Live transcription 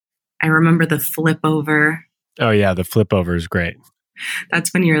I remember the flip over. Oh yeah, the flip over is great.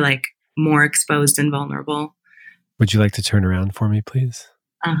 That's when you're like more exposed and vulnerable. Would you like to turn around for me, please?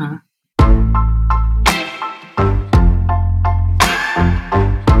 Uh-huh.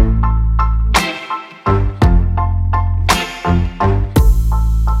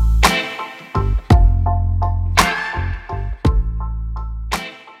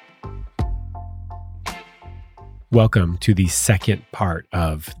 Welcome to the second part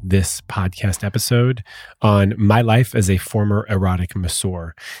of this podcast episode on my life as a former erotic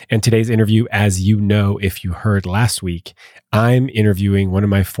masseur. And today's interview, as you know, if you heard last week, I'm interviewing one of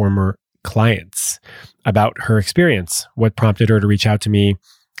my former clients about her experience, what prompted her to reach out to me,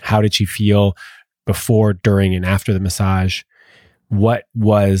 how did she feel before, during, and after the massage, what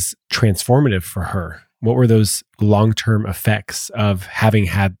was transformative for her, what were those long-term effects of having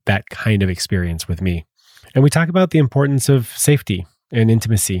had that kind of experience with me. And we talk about the importance of safety and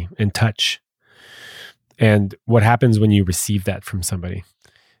intimacy and touch and what happens when you receive that from somebody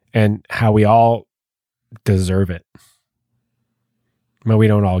and how we all deserve it, but we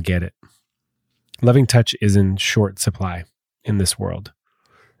don't all get it. Loving touch is in short supply in this world.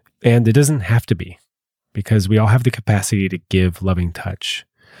 And it doesn't have to be, because we all have the capacity to give loving touch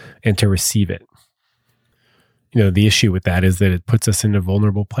and to receive it. You know, the issue with that is that it puts us in a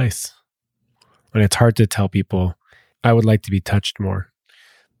vulnerable place. And it's hard to tell people, I would like to be touched more.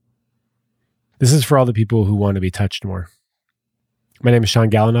 This is for all the people who want to be touched more. My name is Shaun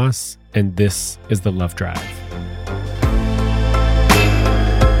Galanos, and this is The Love Drive.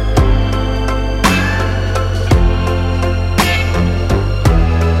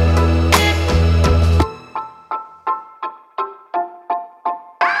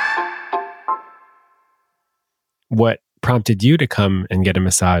 What prompted you to come and get a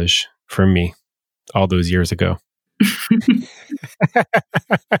massage from me all those years ago?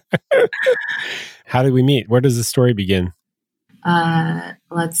 How did we meet? Where does the story begin?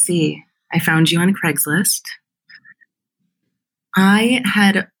 Let's see. I found you on Craigslist. I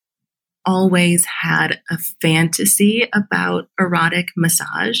had always had a fantasy about erotic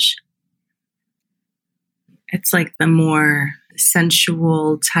massage. It's like the more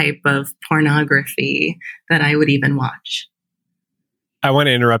sensual type of pornography that I would even watch. I want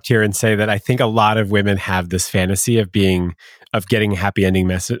to interrupt here and say that I think a lot of women have this fantasy of getting a happy ending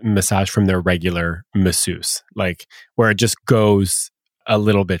massage from their regular masseuse, like where it just goes a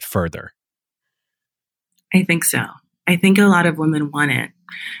little bit further. I think so. I think a lot of women want it,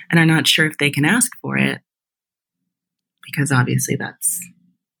 and I'm not sure if they can ask for it, because obviously that's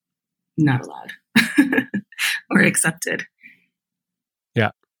not allowed or accepted. Yeah.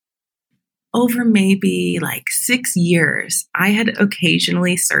 Over maybe like 6 years, I had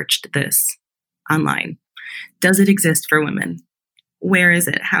occasionally searched this online. Does it exist for women? Where is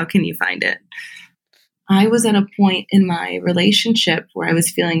it? How can you find it? I was at a point in my relationship where I was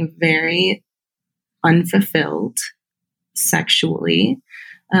feeling very unfulfilled sexually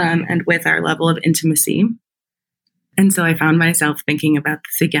and with our level of intimacy. And so I found myself thinking about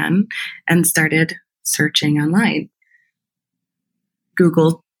this again and started searching online.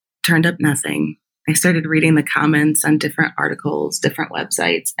 Google turned up nothing. I started reading the comments on different articles, different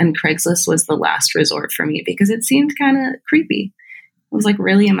websites, and Craigslist was the last resort for me because it seemed kind of creepy. I was like,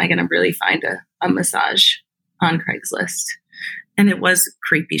 really, am I going to really find a massage on Craigslist? And it was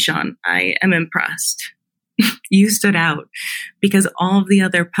creepy, Shaun. I am impressed. You stood out because all of the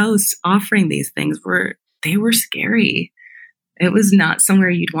other posts offering these things were scary. It was not somewhere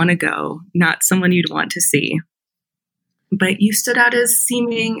you'd want to go, not someone you'd want to see. But you stood out as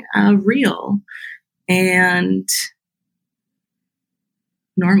seeming real and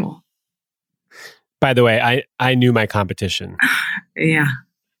normal. By the way, I knew my competition. Yeah.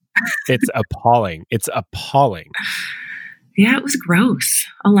 It's appalling. It's appalling. Yeah, it was gross.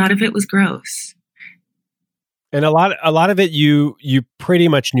 A lot of it was gross. And a lot of it, you pretty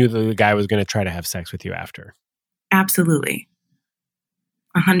much knew that the guy was going to try to have sex with you after. Absolutely.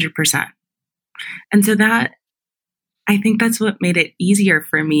 100%. And so I think that's what made it easier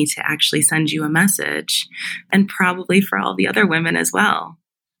for me to actually send you a message, and probably for all the other women as well.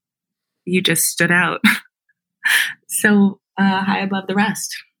 You just stood out so high above the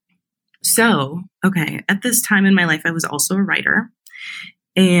rest. So, okay, at this time in my life, I was also a writer,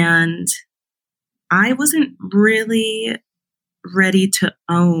 and I wasn't really ready to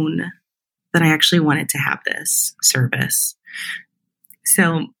own that I actually wanted to have this service.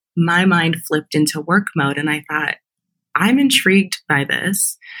 So my mind flipped into work mode, and I thought, I'm intrigued by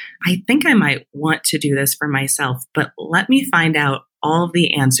this. I think I might want to do this for myself, but let me find out all of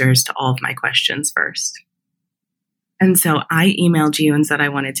the answers to all of my questions first. And so I emailed you and said I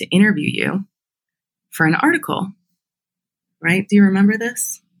wanted to interview you for an article, right? Do you remember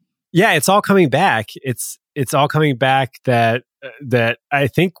this? Yeah, it's all coming back. It's all coming back that I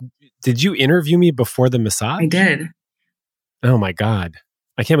think, did you interview me before the massage? I did. Oh my God.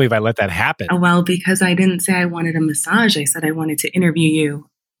 I can't believe I let that happen. Well, because I didn't say I wanted a massage. I said I wanted to interview you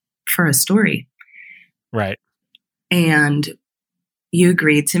for a story. Right. And you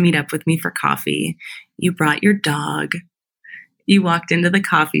agreed to meet up with me for coffee. You brought your dog. You walked into the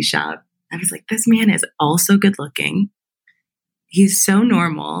coffee shop. I was like, this man is also good looking. He's so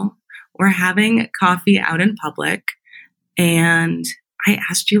normal. We're having coffee out in public. And I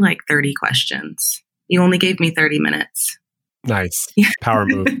asked you like 30 questions. You only gave me 30 minutes. Nice. Power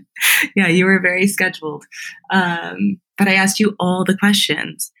move. Yeah, you were very scheduled. But I asked you all the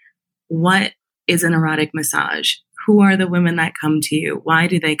questions. What is an erotic massage? Who are the women that come to you? Why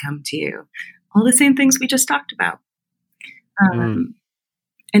do they come to you? All the same things we just talked about. And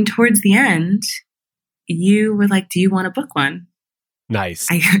towards the end, you were like, do you want to book one? Nice.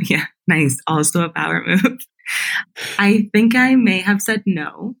 Yeah, nice. Also a power move. I think I may have said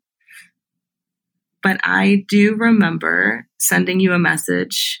no, but I do remember sending you a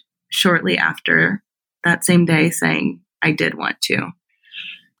message shortly after that same day saying I did want to.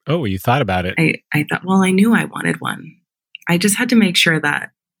 Oh, you thought about it. I thought, well, I knew I wanted one. I just had to make sure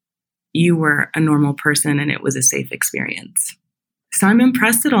that you were a normal person and it was a safe experience. So I'm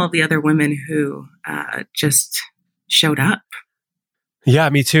impressed at all the other women who just showed up. Yeah,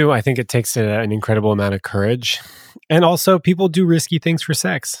 me too. I think it takes an incredible amount of courage. And also, people do risky things for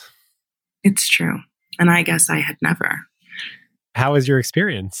sex. It's true. And I guess I had never. How was your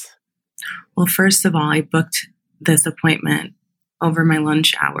experience? Well, first of all, I booked this appointment over my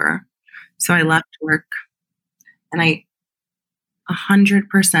lunch hour. So I left work and I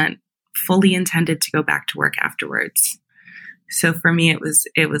 100% fully intended to go back to work afterwards. So for me, it was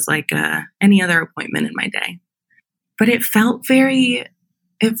like any other appointment in my day. But it felt very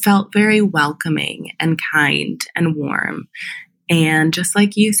welcoming and kind and warm. And just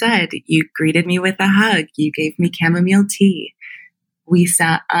like you said, you greeted me with a hug. You gave me chamomile tea. We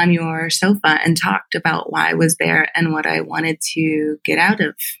sat on your sofa and talked about why I was there and what I wanted to get out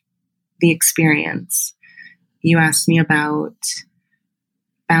of the experience. You asked me about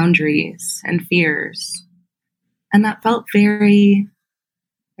boundaries and fears. And that felt very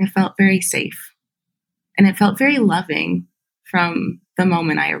safe. And it felt very loving from the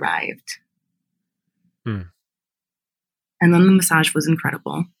moment I arrived. And then the massage was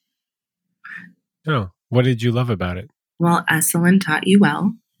incredible. Oh, what did you love about it? Well, Esselyn taught you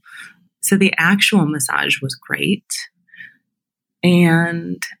well. So the actual massage was great.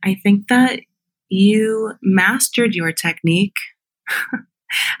 And I think that you mastered your technique.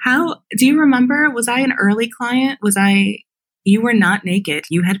 How do you remember? Was I an early client? You were not naked.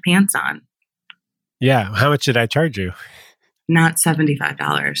 You had pants on. Yeah. How much did I charge you? Not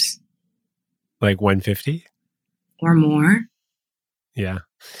 $75. Like $150 or more. Yeah.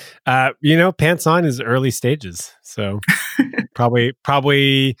 Pants on is early stages. So probably,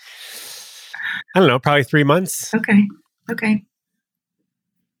 I don't know, probably 3 months. Okay.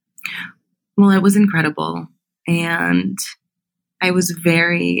 Well, it was incredible. And I was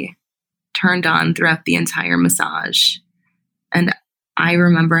very turned on throughout the entire massage. And I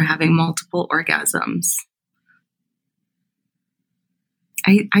remember having multiple orgasms.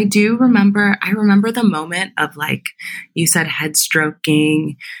 I do remember, I remember the moment of like, you said head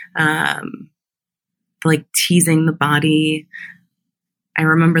stroking, like teasing the body. I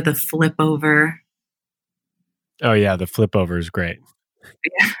remember the flip over. Oh yeah, the flip over is great.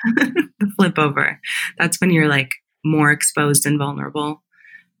 Yeah. The flip over. That's when you're like more exposed and vulnerable.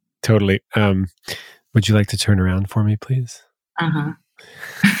 Totally. Would you like to turn around for me, please? Uh-huh.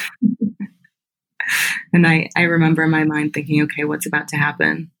 And I remember in my mind thinking, okay, what's about to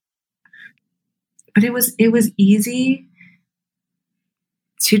happen? But it was easy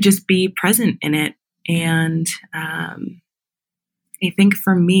to just be present in it. And I think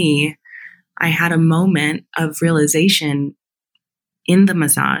for me, I had a moment of realization in the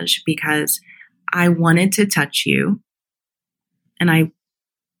massage because I wanted to touch you and I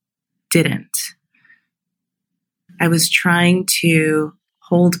didn't. I was trying to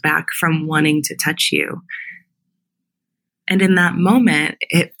hold back from wanting to touch you. And in that moment,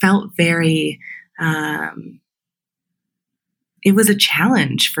 it felt very, it was a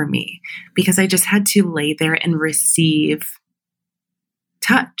challenge for me because I just had to lay there and receive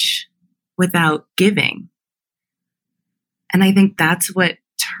touch without giving. And I think that's what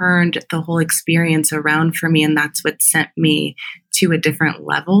turned the whole experience around for me. And that's what sent me to a different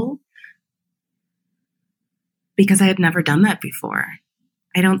level. because I had never done that before.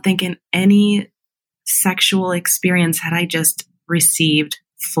 I don't think in any sexual experience had I just received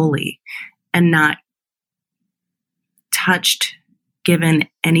fully and not touched, given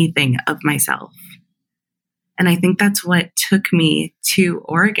anything of myself. And I think that's what took me to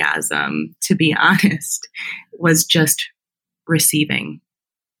orgasm, to be honest, was just receiving.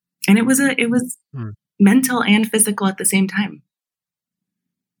 And it was mental and physical at the same time.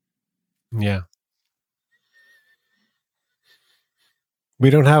 Yeah. We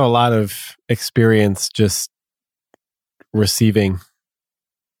don't have a lot of experience just receiving.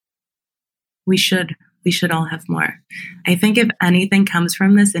 We should all have more. I think if anything comes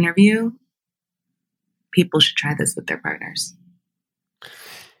from this interview, people should try this with their partners.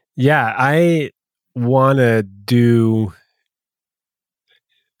 Yeah, I want to do...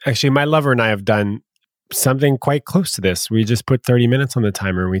 Actually, my lover and I have done something quite close to this. We just put 30 minutes on the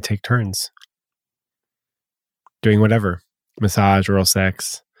timer and we take turns doing whatever. Massage, oral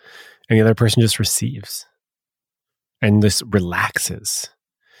sex. And the other person just receives and just relaxes.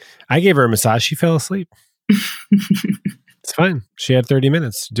 I gave her a massage. She fell asleep. It's fine. She had 30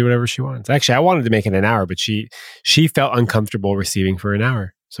 minutes to do whatever she wants. Actually, I wanted to make it an hour, but she felt uncomfortable receiving for an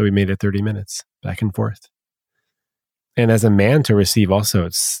hour. So we made it 30 minutes back and forth. And as a man to receive also,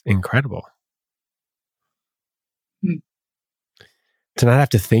 it's incredible. To not have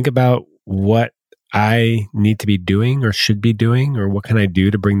to think about what I need to be doing or should be doing, or what can I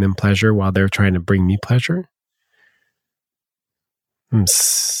do to bring them pleasure while they're trying to bring me pleasure.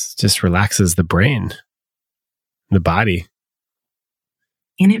 Just relaxes the brain, the body.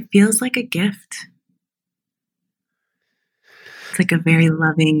 And it feels like a gift. It's like a very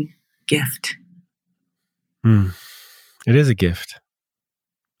loving gift. It is a gift.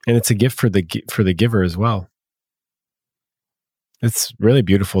 And it's a gift for the giver as well. It's really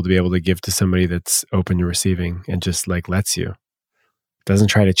beautiful to be able to give to somebody that's open to receiving and just like lets you. Doesn't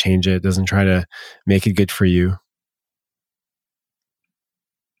try to change it, doesn't try to make it good for you.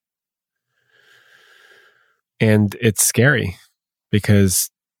 And it's scary because,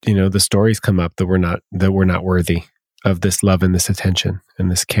 the stories come up that we're not worthy of this love and this attention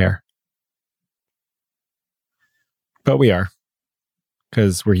and this care. But we are,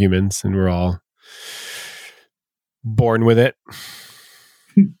 because we're humans and we're all born with it.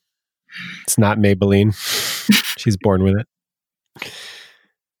 It's not Maybelline. She's born with it.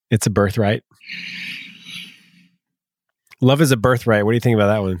 It's a birthright. Love is a birthright. What do you think about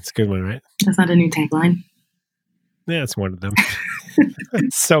that one? It's a good one, right? That's not a new tagline. Yeah, it's one of them.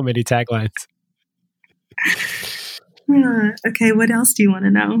 So many taglines. Okay, what else do you want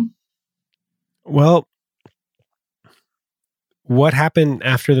to know? Well, what happened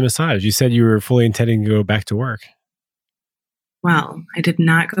after the massage? You said you were fully intending to go back to work. Well, I did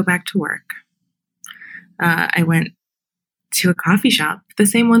not go back to work. I went to a coffee shop, the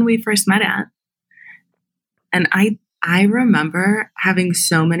same one we first met at. And I remember having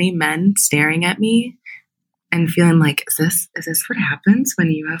so many men staring at me and feeling like, is this what happens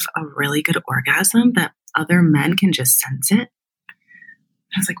when you have a really good orgasm, that other men can just sense it?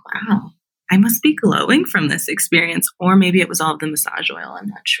 I was like, wow, I must be glowing from this experience. Or maybe it was all of the massage oil. I'm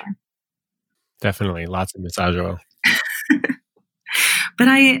not sure. Definitely lots of massage oil. But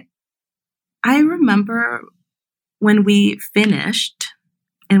I remember when we finished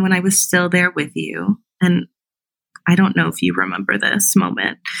and when I was still there with you, and I don't know if you remember this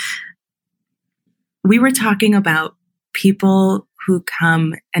moment, we were talking about people who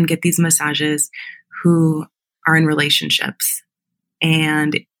come and get these massages who are in relationships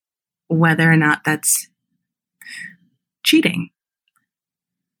and whether or not that's cheating.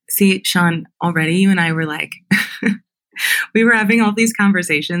 See, Shaun, already you and I were like, we were having all these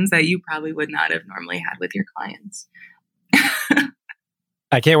conversations that you probably would not have normally had with your clients.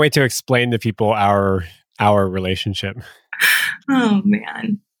 I can't wait to explain to people our relationship. Oh,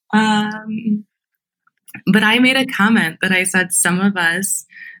 man. But I made a comment that I said some of us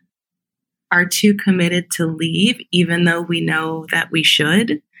are too committed to leave, even though we know that we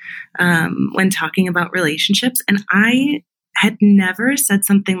should, when talking about relationships. And I had never said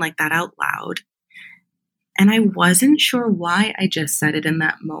something like that out loud. And I wasn't sure why I just said it in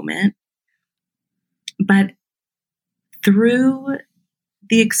that moment. But through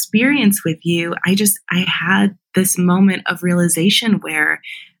the experience with you, I had this moment of realization where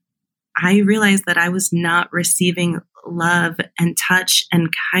I realized that I was not receiving love and touch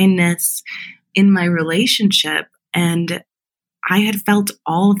and kindness in my relationship. And I had felt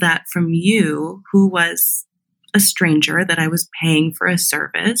all of that from you, who was a stranger that I was paying for a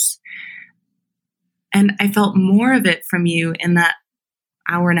service. And I felt more of it from you in that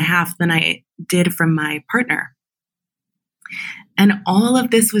hour and a half than I did from my partner And all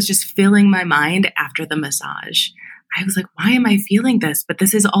of this was just filling my mind after the massage. I was like, why am I feeling this? But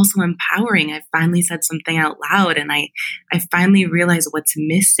this is also empowering. I finally said something out loud, and I finally realized what's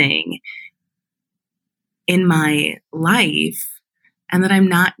missing in my life and that I'm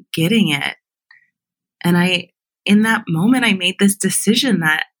not getting it. And in that moment, I made this decision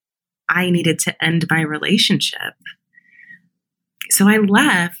that I needed to end my relationship. So I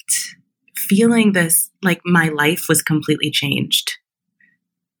left feeling this, like my life was completely changed.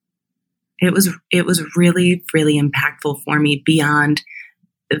 It was really, really impactful for me beyond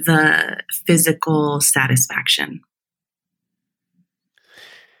the physical satisfaction.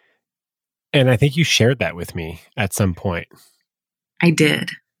 And I think you shared that with me at some point. I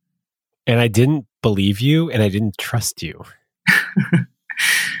did. And I didn't believe you and I didn't trust you.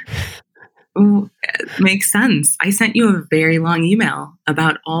 Ooh, makes sense. I sent you a very long email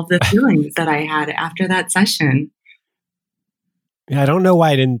about all the feelings that I had after that session. Yeah, I don't know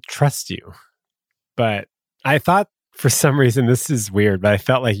why I didn't trust you, but I thought for some reason, this is weird, but I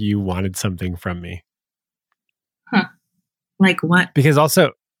felt like you wanted something from me. Huh. Like what? Because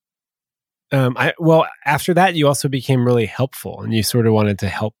also, after that, you also became really helpful and you sort of wanted to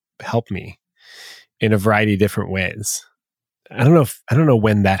help me in a variety of different ways. I don't know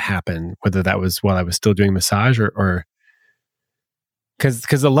when that happened, whether that was while I was still doing massage or because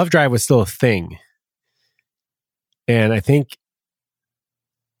the love drive was still a thing. And I think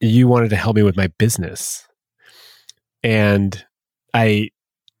you wanted to help me with my business. And I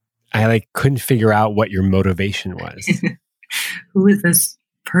like couldn't figure out what your motivation was. Who is this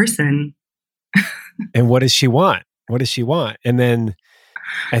person? And what does she want? What does she want? And then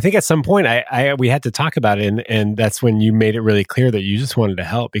I think at some point we had to talk about it, and that's when you made it really clear that you just wanted to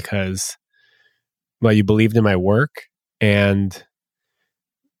help because, well, you believed in my work and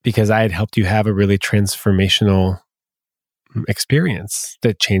because I had helped you have a really transformational experience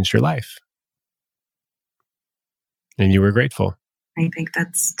that changed your life. And you were grateful. I think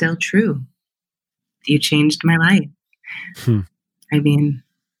that's still true. You changed my life. I mean,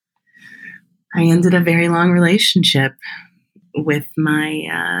 I ended a very long relationship with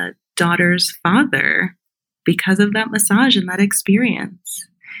my daughter's father because of that massage and that experience.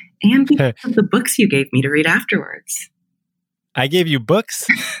 And because of the books you gave me to read afterwards. I gave you books?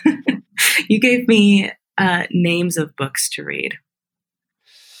 You gave me names of books to read.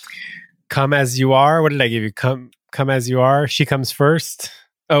 Come As You Are. What did I give you? Come As You Are. She Comes First.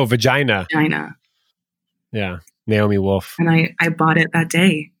 Oh, Vagina. Vagina. Yeah. Naomi Wolf. And I bought it that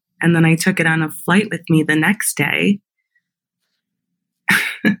day. And then I took it on a flight with me the next day.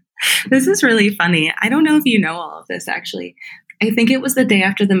 This is really funny. I don't know if you know all of this, actually. I think it was the day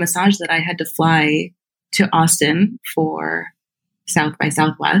after the massage that I had to fly to Austin for South by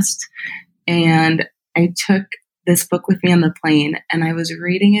Southwest. And I took this book with me on the plane, and I was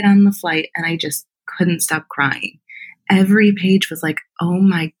reading it on the flight, and I just couldn't stop crying. Every page was like, oh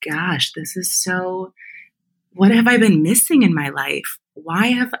my gosh, this is so, what have I been missing in my life? Why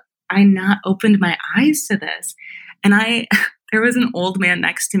have I not opened my eyes to this? And there was an old man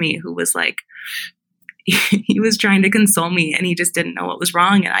next to me who was like, he was trying to console me and he just didn't know what was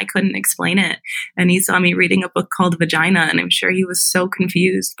wrong and I couldn't explain it. And he saw me reading a book called Vagina and I'm sure he was so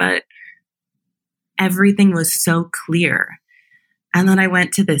confused, but everything was so clear. And then I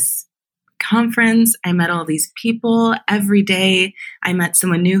went to this conference. I met all these people. Every day I met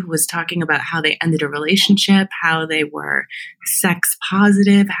someone new who was talking about how they ended a relationship, how they were sex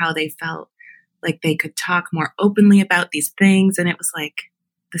positive, how they felt like they could talk more openly about these things. And it was like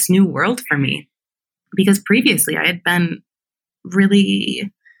this new world for me because previously I had been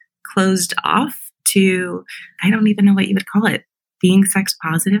really closed off to, I don't even know what you would call it, being sex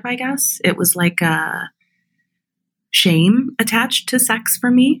positive, I guess. It was like a shame attached to sex for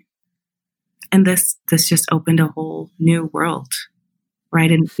me. And this just opened a whole new world where I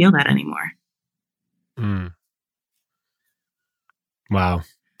didn't feel that anymore. Mm. Wow.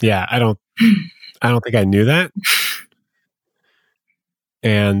 Yeah, I don't think I knew that.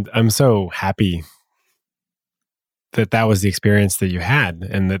 And I'm so happy that was the experience that you had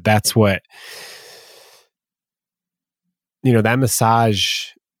and that's what, that massage,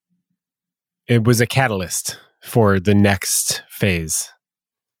 it was a catalyst for the next phase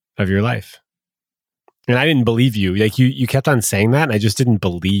of your life. And I didn't believe you. Like you kept on saying that and I just didn't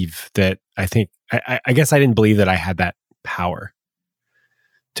believe that. I guess I didn't believe that I had that power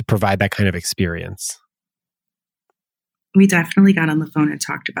to provide that kind of experience. We definitely got on the phone and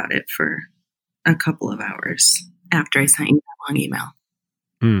talked about it for a couple of hours after I sent you that long email.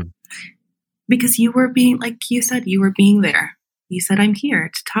 Mm. Because you were being, like you said, you were being there. You said, I'm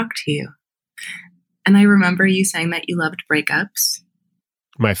here to talk to you. And I remember you saying that you loved breakups.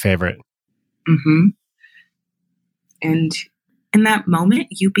 My favorite. Mm-hmm. And in that moment,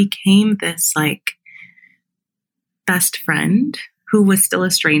 you became this like best friend who was still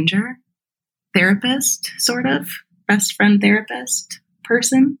a stranger, therapist, sort of best friend therapist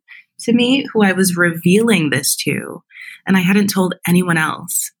person to me, who I was revealing this to. And I hadn't told anyone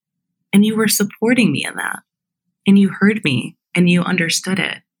else. And you were supporting me in that. And you heard me and you understood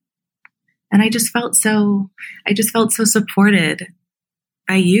it. And I just felt so supported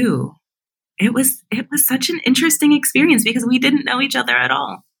by you. It was such an interesting experience because we didn't know each other at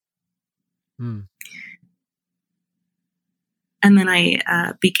all. Hmm. And then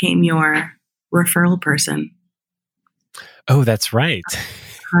I became your referral person. Oh, that's right.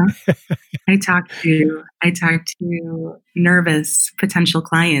 Huh? I talked to nervous potential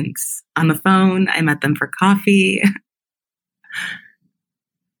clients on the phone. I met them for coffee.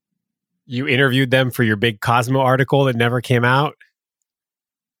 You interviewed them for your big Cosmo article that never came out?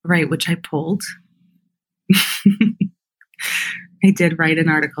 Right, which I pulled. I did write an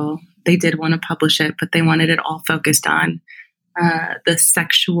article. They did want to publish it, but they wanted it all focused on the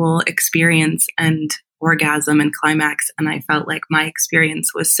sexual experience and orgasm and climax. And I felt like my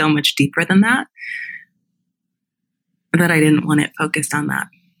experience was so much deeper than that I didn't want it focused on that.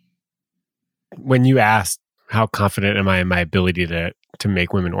 When you asked, how confident am I in my ability to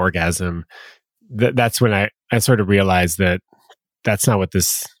make women orgasm, that's when I sort of realized that that's not what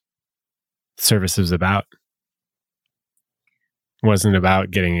this service is about. It wasn't about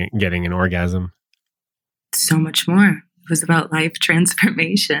getting an orgasm. So much more. It was about life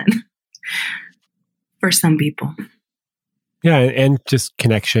transformation for some people. Yeah, and just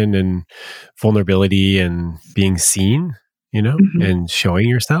connection and vulnerability and being seen, Mm-hmm. and showing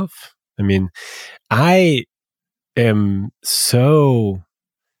yourself. I mean, I am so,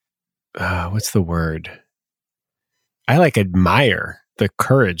 what's the word? I admire the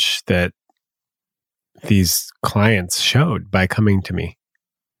courage that these clients showed by coming to me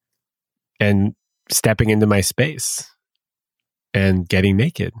and stepping into my space and getting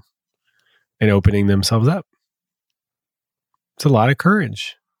naked and opening themselves up. It's a lot of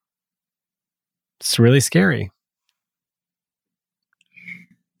courage. It's really scary.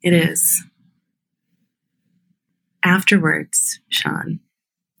 It is. Afterwards, Shaun,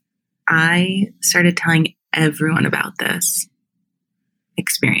 I started telling everyone about this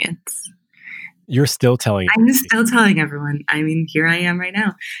experience. You're still telling I'm still telling everyone. I mean, here I am right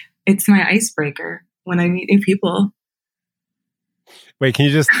now. It's my icebreaker when I meet new people. Wait, can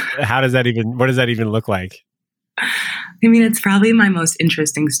you just, what does that even look like? I mean, it's probably my most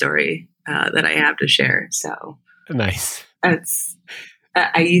interesting story that I have to share. So nice.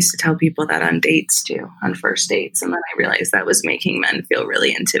 I used to tell people that on dates too, on first dates. And then I realized that was making men feel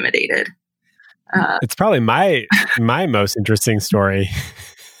really intimidated. It's probably my most interesting story.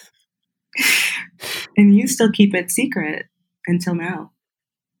 And you still keep it secret until now.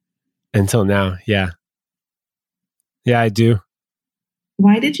 Until now, yeah. Yeah, I do.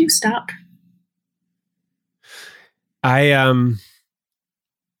 Why did you stop? I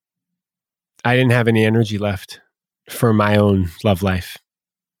didn't have any energy left for my own love life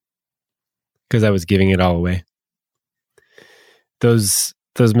because I was giving it all away. Those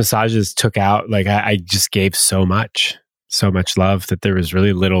massages took out, I just gave so much love that there was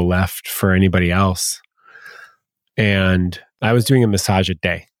really little left for anybody else. And I was doing a massage a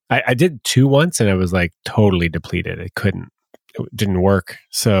day. I did 2 once and I was totally depleted. It didn't work.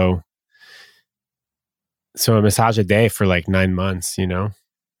 So a massage a day for 9 months,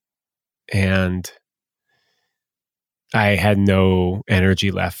 and I had no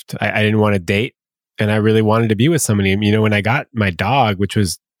energy left. I didn't want to date, and I really wanted to be with somebody. When I got my dog, which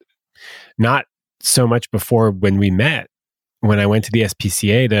was not so much before when we met, when I went to the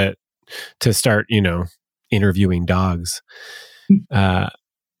SPCA to start, interviewing dogs,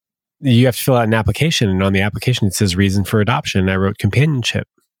 you have to fill out an application, and on the application it says reason for adoption. And I wrote companionship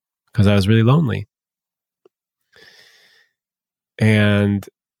because I was really lonely. And,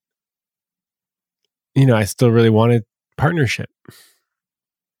 I still really wanted partnership.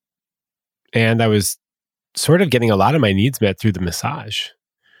 And I was sort of getting a lot of my needs met through the massage.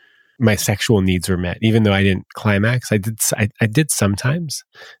 My sexual needs were met, even though I didn't climax. I did sometimes,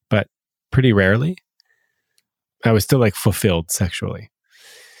 but pretty rarely. I was still fulfilled sexually.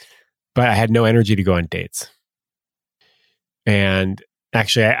 But I had no energy to go on dates. And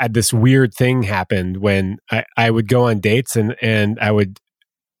actually, I had this weird thing happened when I would go on dates and I would,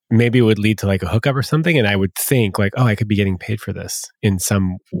 maybe it would lead to a hookup or something. And I would think oh, I could be getting paid for this in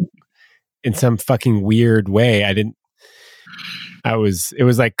some fucking weird way. It was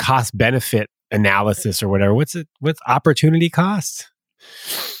cost benefit analysis or whatever. What's opportunity cost?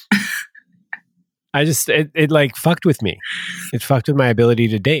 It like fucked with me. It fucked with my ability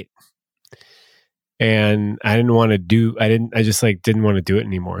to date. And I just like didn't want to do it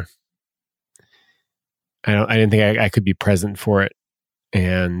anymore. I didn't think I could be present for it.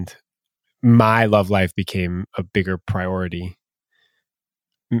 And my love life became a bigger priority.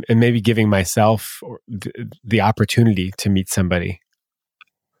 And maybe giving myself the opportunity to meet somebody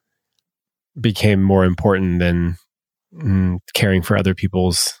became more important than caring for other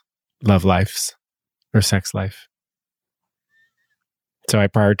people's love lives or sex life. So I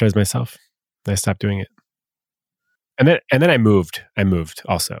prioritized myself. I stopped doing it. And then I moved. I moved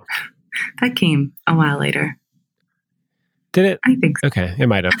also. That came a while later. Did it? I think so. Okay, it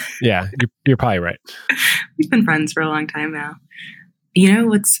might have. Yeah, you're probably right. We've been friends for a long time now. You know,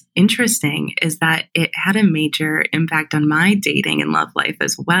 what's interesting is that it had a major impact on my dating and love life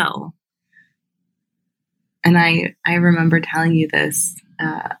as well. And I remember telling you this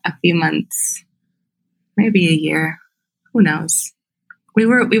a few months, maybe a year, who knows. We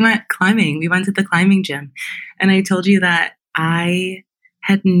went climbing. We went to the climbing gym. And I told you that I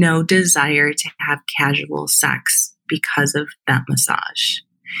had no desire to have casual sex because of that massage.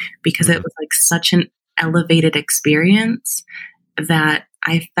 Because it was like such an elevated experience that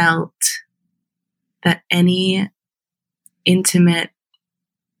I felt that any intimate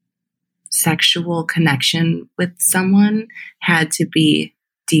sexual connection with someone had to be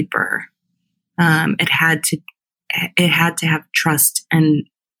deeper. It had to have trust and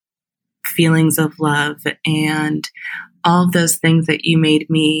feelings of love and all of those things that you made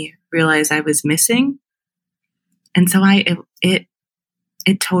me realize I was missing. And so it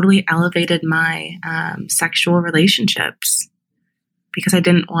totally elevated my sexual relationships because I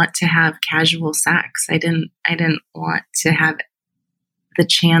didn't want to have casual sex. I didn't want to have the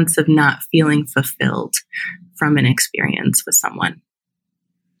chance of not feeling fulfilled from an experience with someone.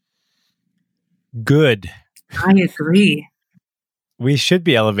 Good. I agree. We should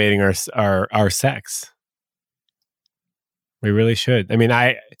be elevating our sex. We really should. I mean,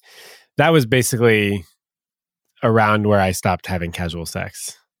 that was basically around where I stopped having casual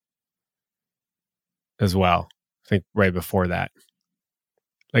sex as well. I think right before that.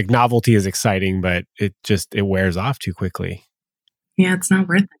 Like, novelty is exciting, but it wears off too quickly. Yeah, it's not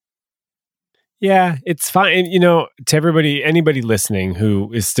worth it. Yeah, it's fine. You know, to anybody listening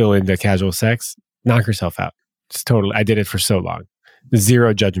who is still into casual sex, knock yourself out. It's totally, I did it for so long.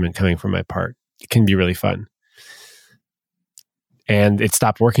 Zero judgment coming from my part. It can be really fun. And it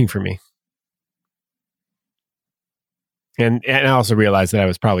stopped working for me. And I also realized that I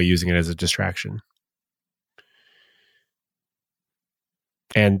was probably using it as a distraction.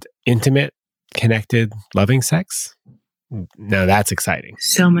 And intimate, connected, loving sex, now that's exciting.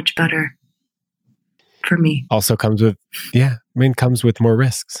 So much better for me. Also comes with, comes with more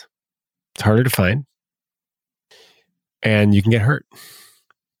risks. It's harder to find. And you can get hurt.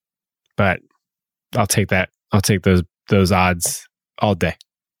 But I'll take that. I'll take those odds all day.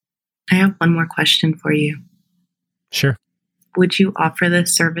 I have one more question for you. Sure. Would you offer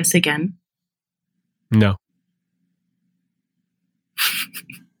this service again? No.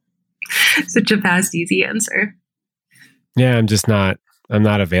 Such a fast, easy answer. Yeah, I'm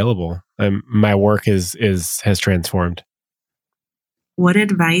not available. My work has transformed. What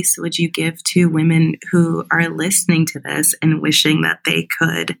advice would you give to women who are listening to this and wishing that they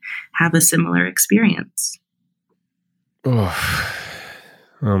could have a similar experience? Oh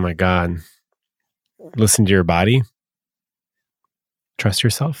my God. Listen to your body. Trust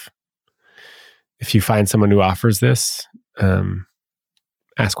yourself. If you find someone who offers this,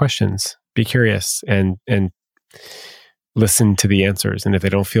 ask questions, be curious, and listen to the answers. And if they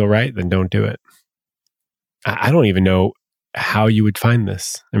don't feel right, then don't do it. I don't even know how you would find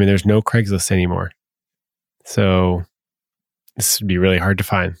this. I mean, there's no Craigslist anymore. So this would be really hard to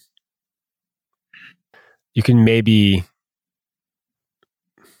find. You can maybe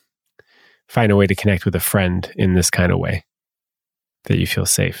find a way to connect with a friend in this kind of way that you feel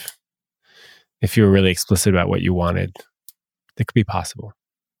safe. If you were really explicit about what you wanted, it could be possible.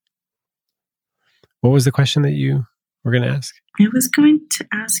 What was the question that you were going to ask? I was going to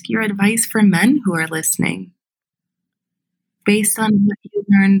ask your advice for men who are listening, based on what you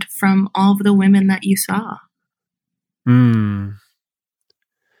learned from all of the women that you saw.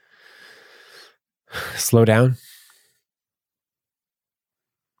 Slow down.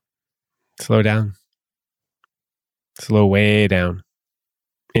 Slow down. Slow way down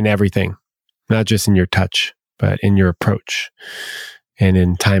in everything, not just in your touch, but in your approach and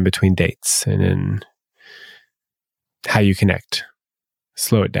in time between dates and in how you connect.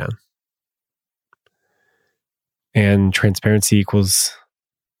 Slow it down. And transparency equals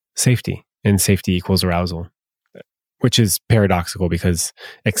safety, and safety equals arousal, which is paradoxical because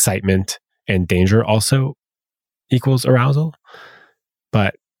excitement and danger also equals arousal.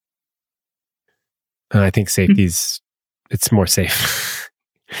 But I think it's more safe.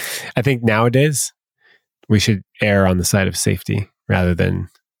 I think nowadays we should err on the side of safety rather than,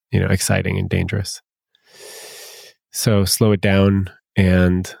 exciting and dangerous. So slow it down,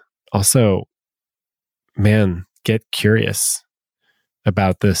 and also, man, get curious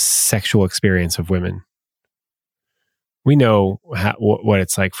about the sexual experience of women. We know what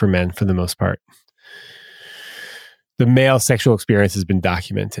it's like for men for the most part. The male sexual experience has been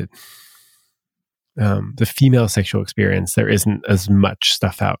documented. The female sexual experience, there isn't as much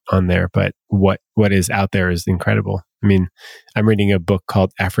stuff out on there, but what is out there is incredible. I mean, I'm reading a book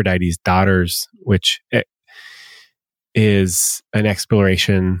called Aphrodite's Daughters, which is an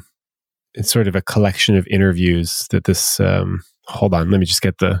exploration. It's sort of a collection of interviews that this, hold on, let me just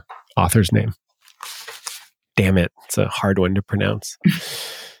get the author's name. Damn it, it's a hard one to pronounce.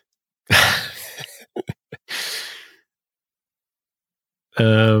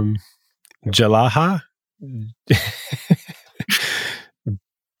 Jalaha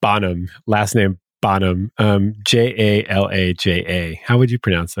Bonham, last name Bonham, Jalaja. How would you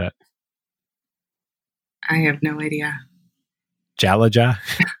pronounce that? I have no idea. Jalaja?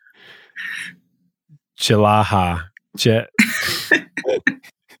 Jalaha.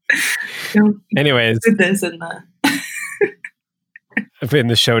 Anyways, put this in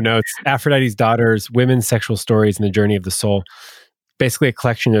the show notes. Aphrodite's Daughters, Women's Sexual Stories and the Journey of the Soul. Basically a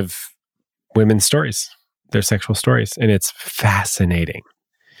collection of women's stories, their sexual stories. And it's fascinating.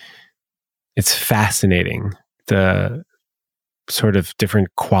 It's fascinating, the sort of different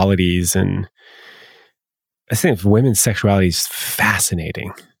qualities. And I think women's sexuality is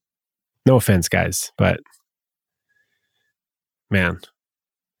fascinating. No offense, guys, but man.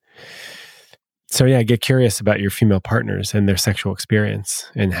 So yeah, get curious about your female partners and their sexual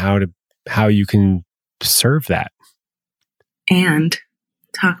experience and how you can serve that. And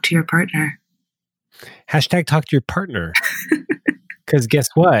talk to your partner. Hashtag talk to your partner. Because guess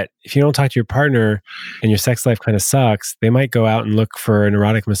what? If you don't talk to your partner and your sex life kind of sucks, they might go out and look for an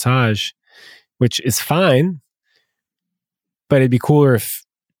erotic massage, which is fine. But it'd be cooler if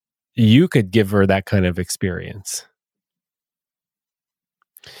you could give her that kind of experience.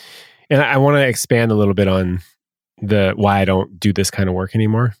 And I want to expand a little bit on why I don't do this kind of work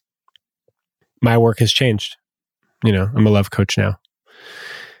anymore. My work has changed. I'm a love coach now.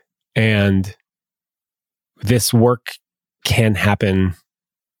 And this work can happen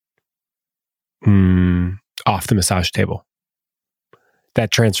off the massage table.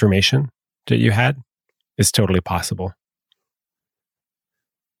 That transformation that you had is totally possible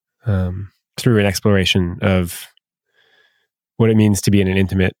through an exploration of what it means to be in an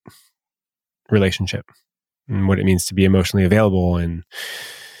intimate relationship and what it means to be emotionally available and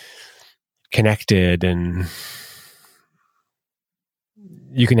connected. And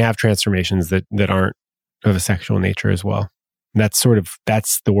you can have transformations that aren't of a sexual nature as well. That's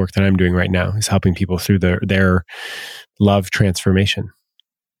the work that I'm doing right now, is helping people through their love transformation.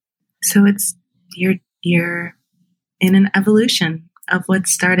 So it's you're in an evolution of what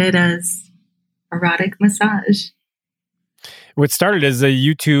started as erotic massage. What started as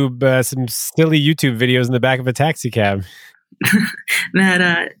some silly YouTube videos in the back of a taxi cab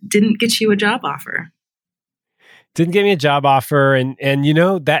that didn't get you a job offer. Didn't get me a job offer, and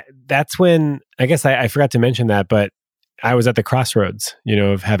that's when I guess I forgot to mention that, but I was at the crossroads,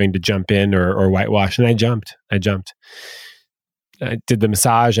 of having to jump in or whitewash, and I jumped. I did the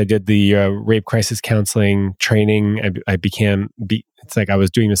massage. I did the rape crisis counseling training. It's like I was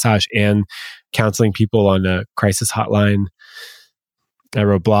doing massage and counseling people on a crisis hotline. I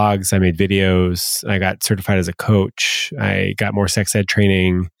wrote blogs. I made videos. I got certified as a coach. I got more sex ed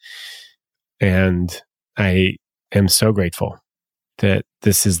training. And I am so grateful that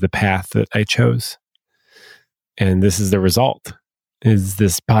this is the path that I chose. And this is the result, is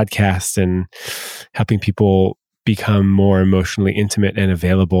this podcast and helping people become more emotionally intimate and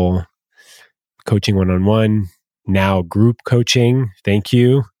available, coaching one-on-one, now group coaching. Thank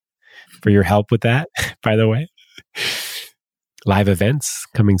you for your help with that, by the way. Live events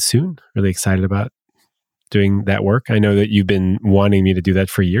coming soon. Really excited about doing that work. I know that you've been wanting me to do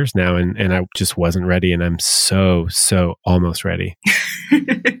that for years now, and I just wasn't ready, and I'm so almost ready.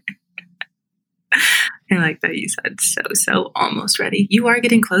 I like that you said so almost ready. You are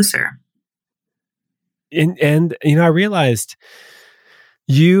getting closer. And I realized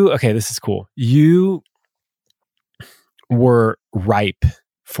this is cool. You were ripe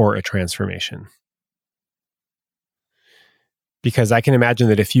for a transformation. Because I can imagine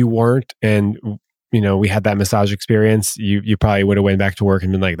that if you weren't and we had that massage experience, you probably would have went back to work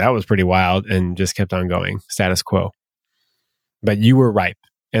and been like, that was pretty wild, and just kept on going, status quo. But you were ripe,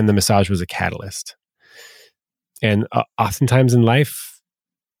 and the massage was a catalyst. And oftentimes in life,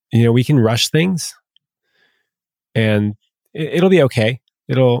 we can rush things, and it'll be okay.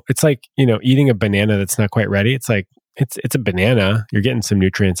 It's like, eating a banana that's not quite ready. It's like, it's a banana. You're getting some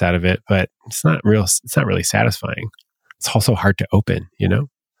nutrients out of it, but it's not really satisfying. It's also hard to open,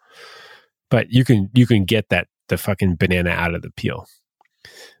 but you can get the fucking banana out of the peel.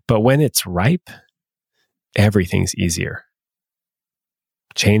 But when it's ripe, everything's easier.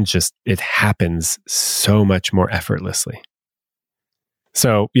 Change it happens so much more effortlessly.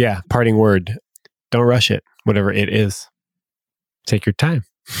 So yeah, parting word, don't rush it, whatever it is. Take your time.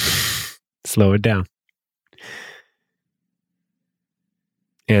 Slow it down.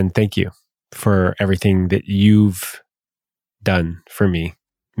 And thank you for everything that you've done for me,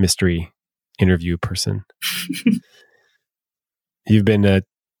 mystery interview person. You've been a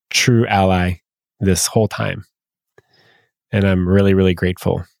true ally this whole time. And I'm really, really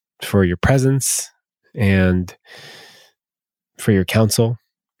grateful for your presence and for your counsel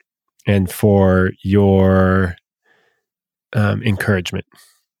and for your encouragement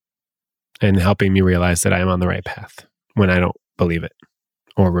and helping me realize that I am on the right path when I don't believe it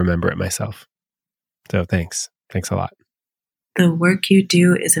or remember it myself. So thanks. Thanks a lot. The work you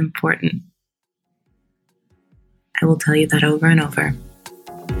do is important. I will tell you that over and over.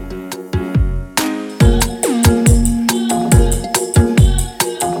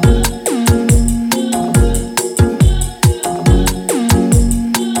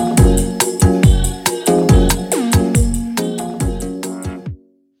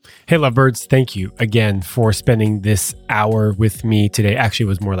 Hey, lovebirds, thank you again for spending this hour with me today. Actually, it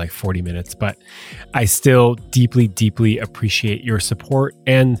was more like 40 minutes, but I still deeply, deeply appreciate your support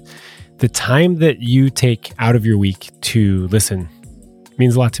and the time that you take out of your week to listen. It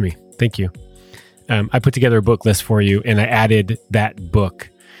means a lot to me. Thank you. I put together a book list for you, and I added that book,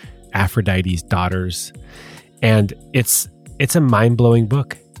 Aphrodite's Daughters, and it's a mind-blowing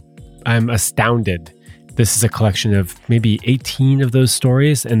book. I'm astounded. This is a collection of maybe 18 of those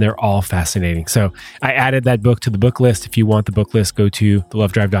stories, and they're all fascinating. So I added that book to the book list. If you want the book list, go to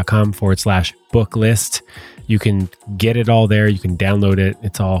thelovedrive.com/book list. You can get it all there. You can download it.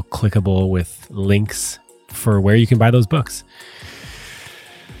 It's all clickable with links for where you can buy those books.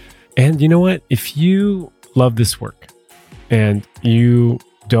 And you know what? If you love this work and you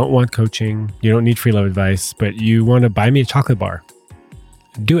don't want coaching, you don't need free love advice, but you want to buy me a chocolate bar,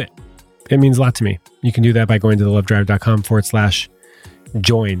 do it. It means a lot to me. You can do that by going to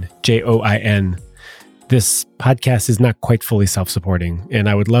thelovedrive.com/join, JOIN. This podcast is not quite fully self-supporting, and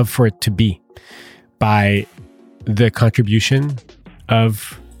I would love for it to be by the contribution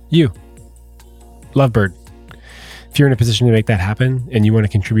of you, Lovebird. If you're in a position to make that happen and you want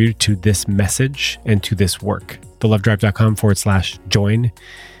to contribute to this message and to this work, thelovedrive.com/join,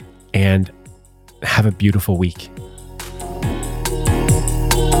 and have a beautiful week.